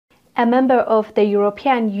A member of the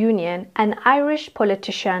European Union, an Irish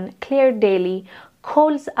politician, Claire Daly,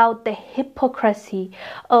 calls out the hypocrisy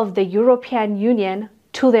of the European Union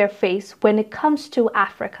to their face when it comes to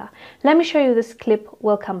Africa. Let me show you this clip.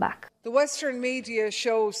 We'll come back. The Western media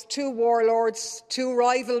shows two warlords, two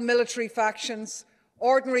rival military factions,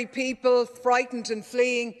 ordinary people frightened and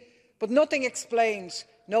fleeing, but nothing explained,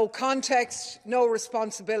 no context, no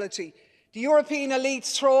responsibility. The European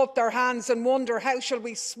elites throw up their hands and wonder, how shall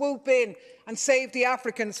we swoop in and save the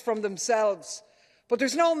Africans from themselves? But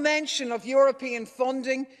there's no mention of European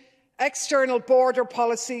funding, external border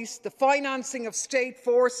policies, the financing of state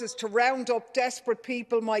forces to round up desperate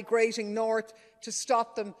people migrating north to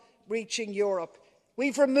stop them reaching Europe.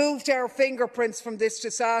 We've removed our fingerprints from this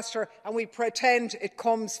disaster and we pretend it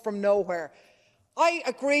comes from nowhere. I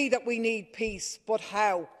agree that we need peace, but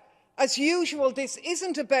how? As usual, this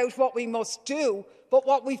isn't about what we must do, but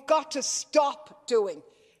what we've got to stop doing.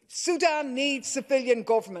 Sudan needs civilian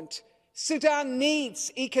government. Sudan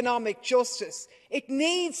needs economic justice. It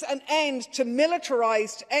needs an end to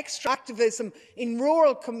militarised extractivism in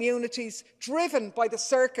rural communities driven by the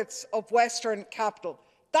circuits of Western capital.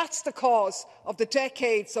 That's the cause of the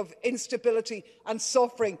decades of instability and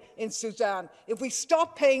suffering in Sudan. If we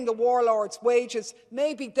stop paying the warlords wages,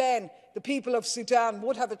 maybe then the people of Sudan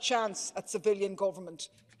would have a chance at civilian government.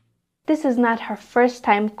 This is not her first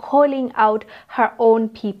time calling out her own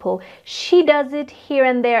people. She does it here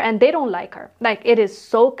and there and they don't like her. Like, it is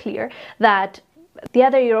so clear that the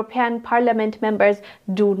other European Parliament members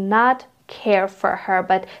do not care for her,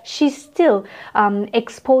 but she still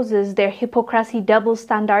exposes their hypocrisy, double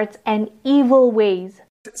standards and evil ways.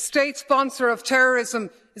 State sponsor of terrorism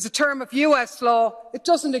is a term of US law. It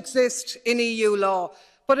doesn't exist in EU law.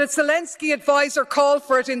 But a Zelensky advisor called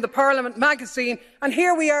for it in the Parliament magazine, and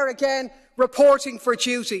here we are again reporting for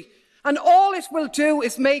duty. And all it will do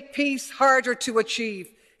is make peace harder to achieve.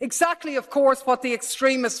 Exactly, of course, what the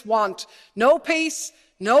extremists want. No peace,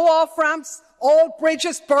 no off-ramps, all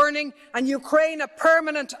bridges burning, and Ukraine a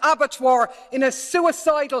permanent abattoir in a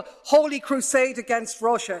suicidal holy crusade against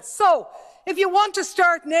Russia. So, if you want to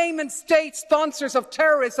start naming state sponsors of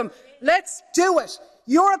terrorism, let's do it.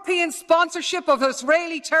 European sponsorship of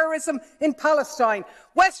Israeli terrorism in Palestine,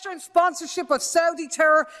 Western sponsorship of Saudi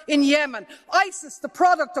terror in Yemen, ISIS, the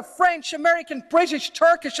product of French, American, British,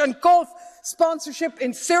 Turkish and Gulf sponsorship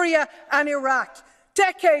in Syria and Iraq.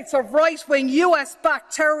 Decades of right-wing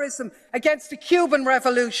US-backed terrorism against the Cuban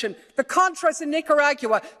Revolution, the Contras in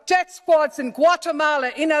Nicaragua, death squads in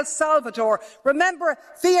Guatemala, in El Salvador. Remember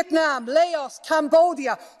Vietnam, Laos,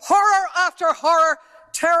 Cambodia, horror after horror,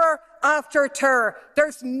 terror after terror.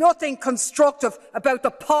 There's nothing constructive about the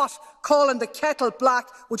pot calling the kettle black.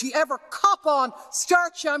 Would you ever cop on,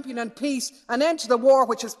 start championing peace and end the war,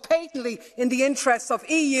 which is patently in the interests of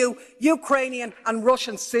EU, Ukrainian and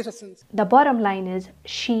Russian citizens? The bottom line is,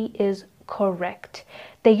 she is correct.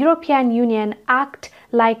 The European Union act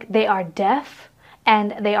like they are deaf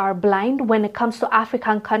and they are blind when it comes to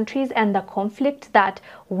African countries and the conflict that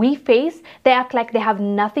we face. They act like they have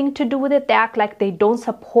nothing to do with it. They act like they don't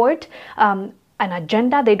support an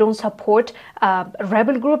agenda. They don't support a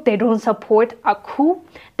rebel group. They don't support a coup.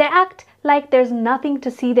 They act like there's nothing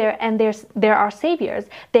to see there and there are saviors.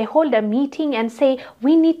 They hold a meeting and say,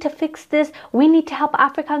 we need to fix this. We need to help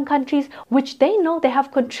African countries, which they know they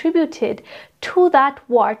have contributed to that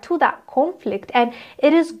war, to that conflict. And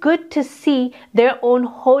it is good to see their own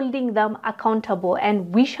holding them accountable.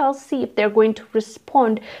 And we shall see if they're going to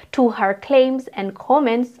respond to her claims and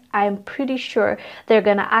comments. I am pretty sure they're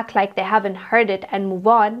going to act like they haven't heard it and move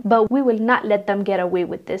on. But we will not let them get away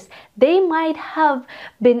with this. They might have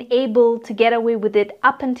been able to get away with it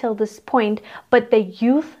up until this point, but the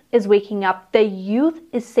youth is waking up. The youth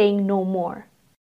is saying no more.